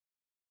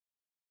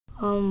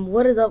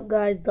What is up,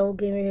 guys? Double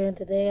Gamer here, and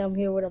today I'm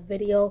here with a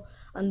video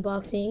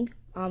unboxing.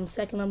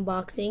 Second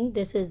unboxing.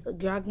 This is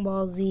Dragon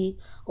Ball Z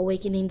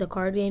Awakening, the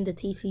card game, the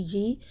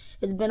TCG.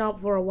 It's been out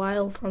for a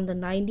while, from the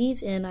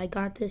 90s, and I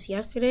got this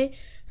yesterday,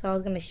 so I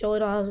was gonna show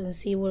it off and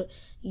see what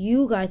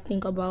you guys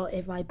think about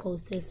if I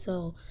post this.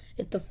 So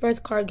it's the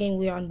first card game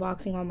we are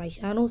unboxing on my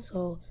channel,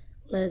 so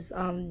let's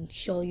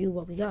show you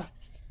what we got.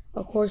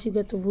 Of course, you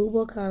get the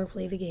rulebook, how to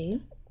play the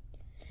game,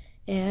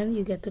 and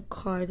you get the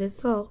card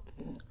itself.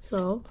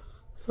 So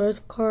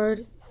first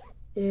card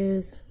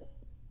is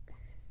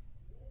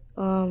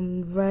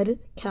Red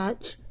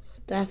Catch.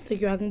 That's the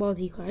Dragon Ball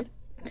Z card.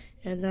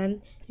 And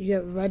then you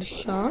get Red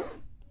Shot.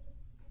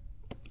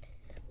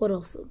 What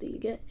else do you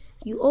get?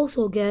 You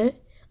also get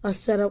a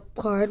setup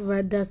card,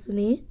 Red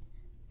Destiny,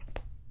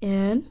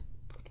 and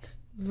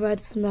Red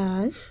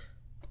Smash.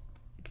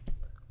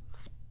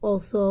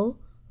 Also,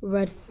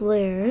 Red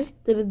Flare.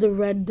 This is the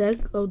red deck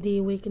of the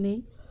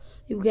Awakening.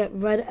 You get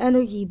Red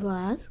Energy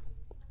Blast.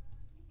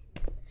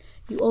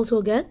 You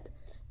also get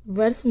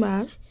Red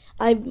Smash.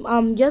 I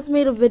just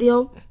made a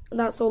video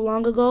not so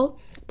long ago,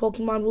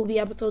 Pokemon Ruby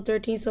episode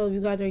 13, so you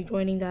guys are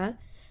joining that.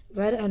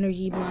 Red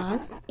Energy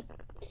Blast.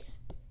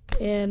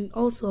 And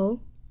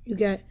also, you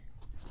get,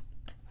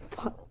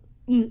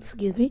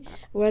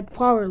 Red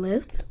Power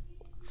Lift.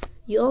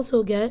 You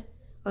also get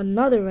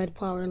another Red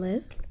Power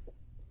Lift.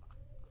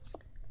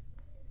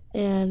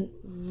 And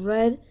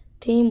Red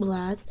Team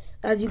Blast.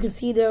 As you can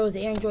see, there was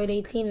Android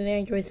 18 and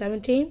Android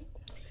 17.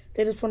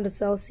 This is from the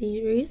Cell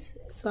series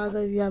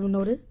saga, if you haven't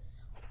noticed.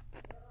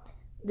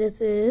 This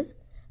is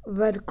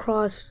Red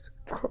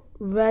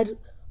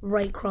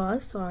Right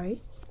Cross,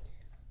 sorry.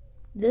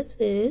 This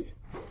is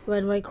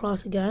Red Right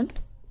Cross again.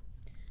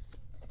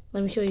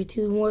 Let me show you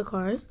two more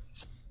cards.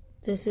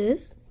 This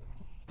is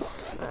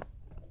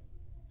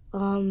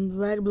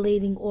Red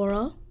Blading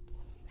Aura.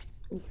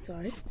 Oops,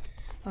 sorry.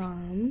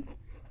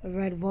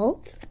 Red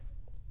Vault.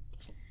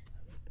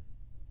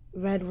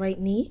 Red Right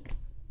Knee.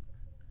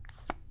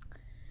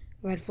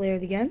 Red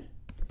Flared again.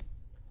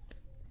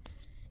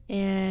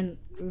 And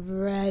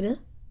Red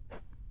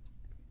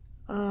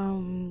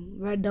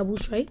Double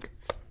Strike.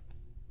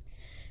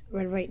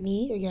 Red Right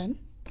Knee again.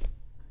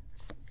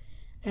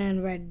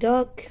 And Red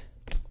Duck.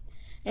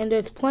 And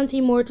there's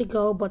plenty more to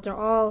go, but they're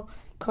all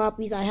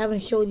copies. I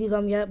haven't showed you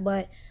them yet,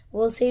 but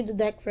we'll save the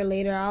deck for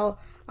later.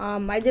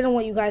 I didn't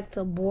want you guys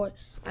to bore.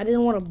 I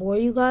didn't want to bore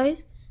you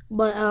guys,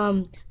 but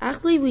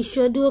actually we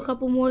should do a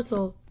couple more.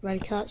 So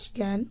Red Catch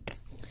again.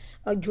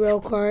 A drill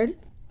card,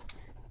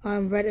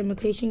 Red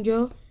Imitation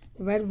Drill,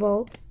 Red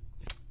Vault,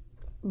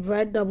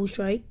 Red Double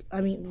Strike,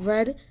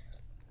 Red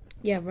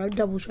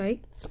Double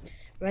Strike,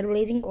 Red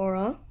Blazing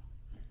Aura,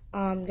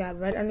 got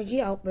Red Energy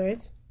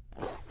Outburst.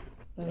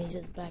 Let me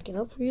just back it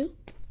up for you.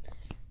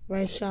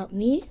 Red Shot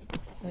Knee.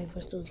 Let me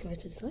push those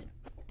cards to the side.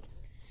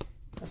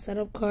 A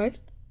setup card,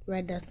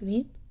 Red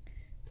Destiny,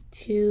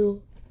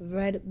 two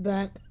Red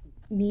Back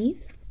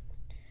Knees,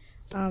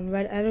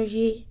 Red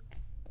Energy.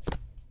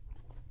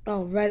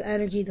 Red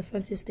Energy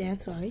Defensive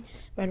Stance, sorry.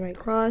 Red Right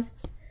Cross.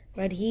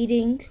 Red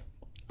Heating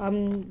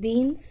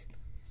Beans.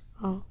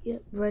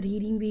 Red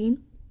Heating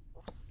Bean.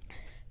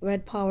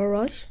 Red Power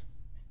Rush.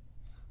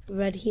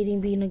 Red Heating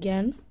Bean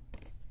again.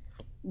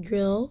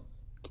 Drill.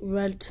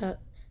 Red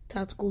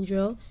Tactical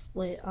Drill.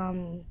 With,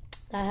 that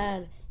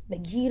had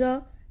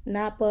Vegeta,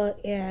 Nappa,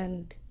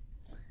 and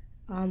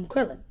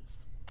Krillin.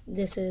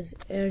 This is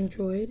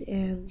Android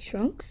and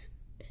Trunks.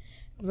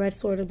 Red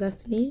Sword of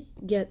Destiny.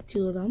 Get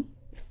two of them.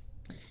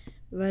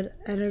 Red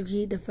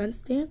Energy Defense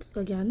Stance,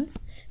 again.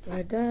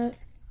 Red that.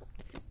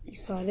 You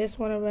saw this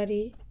one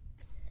already.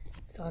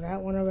 Saw that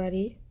one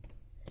already.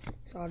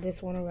 Saw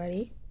this one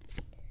already.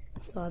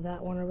 Saw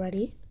that one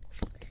already.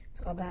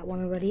 Saw that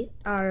one already.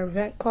 Our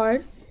event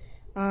card,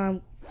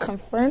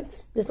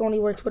 Conference. This only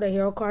works with a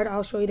hero card.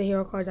 I'll show you the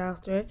hero cards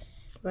after.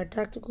 Red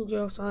Tactical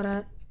Girl, saw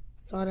that.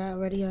 Saw that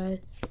already, guys.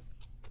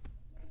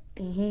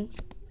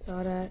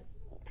 Saw that.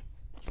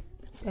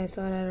 Guys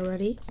saw that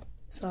already.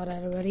 Saw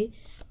that already.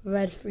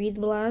 Red Freeze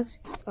Blast,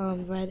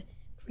 Red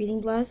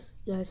Freezing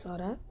Blast, you guys saw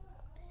that.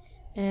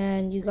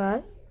 And you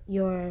got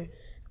your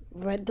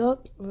Red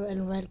Duck,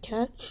 Red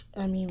Catch,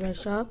 Red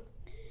Shot,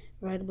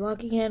 Red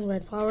Blocking Hand,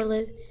 Red Power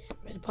Lift,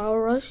 Red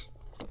Power Rush.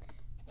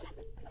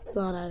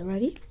 Saw that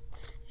already.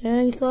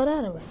 And you saw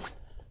that already.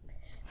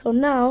 So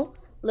now,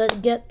 let's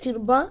get to the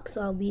box.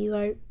 I'll be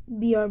right,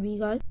 BRB,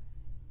 guys.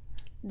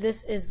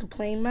 This is the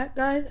playing mat,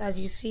 guys. As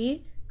you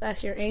see,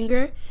 that's your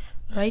anger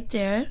right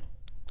there.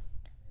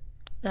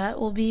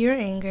 That will be your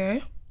anger.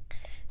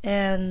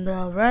 And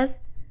the rest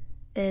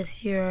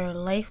is your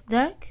life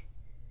deck,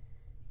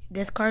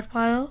 discard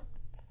pile,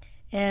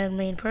 and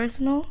main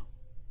personal,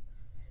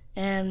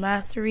 and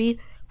mastery,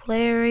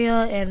 play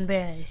area, and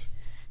banish.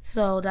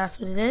 So that's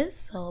what it is.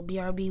 So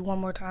BRB one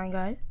more time,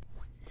 guys.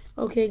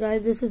 Okay,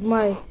 guys, this is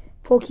my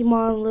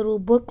Pokemon little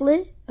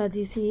booklet. As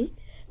you see,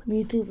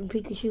 Mewtwo and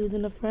Pikachu's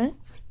in the front.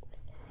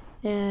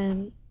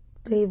 And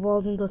they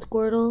evolved into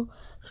Squirtle,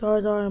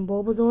 Charizard, and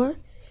Bulbasaur.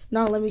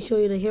 Now let me show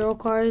you the hero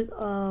cards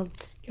of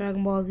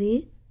Dragon Ball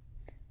Z.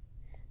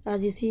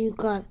 As you see, you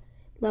got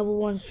level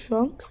 1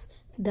 Trunks,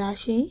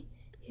 Dashing.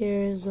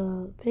 Here's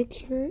a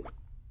picture.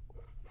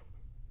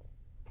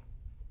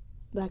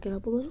 Back it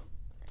up a little.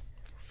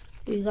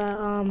 We got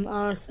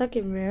our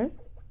second rare.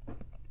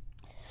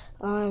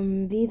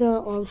 These are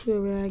ultra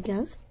rare, I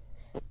guess.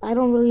 I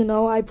don't really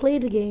know. I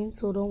played the game,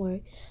 so don't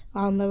worry.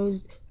 Level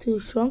 2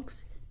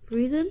 Trunks,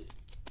 Freezing,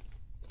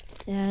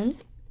 and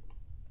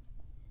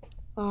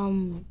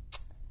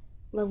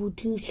level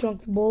 2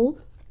 Trunks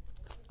Bold.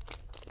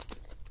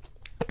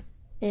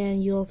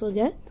 And you also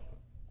get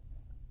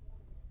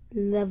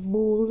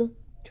level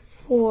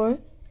 4,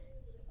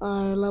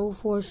 level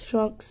 4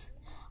 Trunks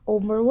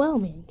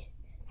Overwhelming.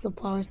 The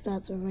power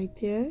stats are right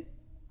there.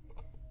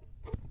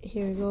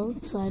 Here we go,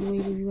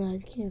 sideways if you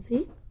guys can't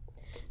see.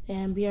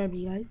 And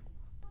BRB, guys.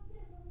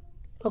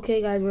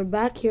 Okay, guys, we're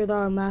back. Here are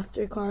our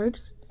master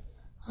cards.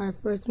 Our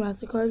first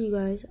master card, you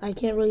guys. I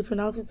can't really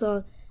pronounce it,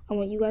 so I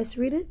want you guys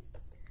to read it.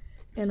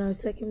 And our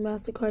second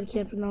master card,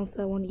 can't pronounce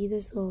that one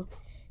either, so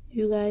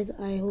you guys,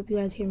 I hope you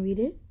guys can read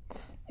it.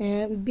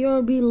 And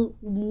BRB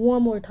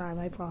one more time,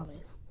 I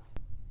promise.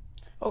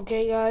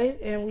 Okay, guys,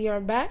 and we are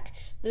back.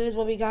 This is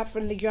what we got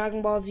from the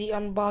Dragon Ball Z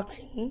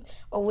Unboxing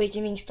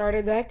Awakening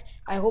Starter Deck.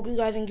 I hope you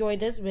guys enjoyed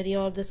this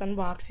video of this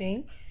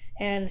unboxing.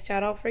 And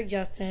shout out for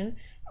Justin.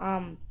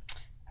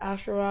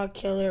 Asteroid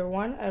Killer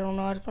 1. I don't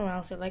know how to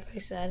pronounce it, like I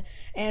said.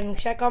 And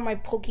check out my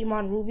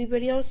Pokemon Ruby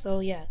video. So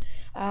yeah,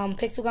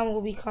 Pixel Gun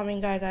will be coming,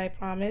 guys, I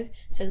promise.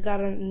 So it's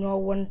gotta know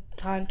one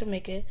time to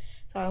make it.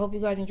 So I hope you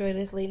guys enjoyed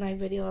this late night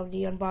video of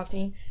the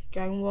unboxing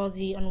Dragon Ball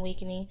Z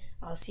Awakening.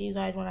 I'll see you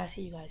guys when I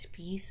see you guys.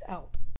 Peace out.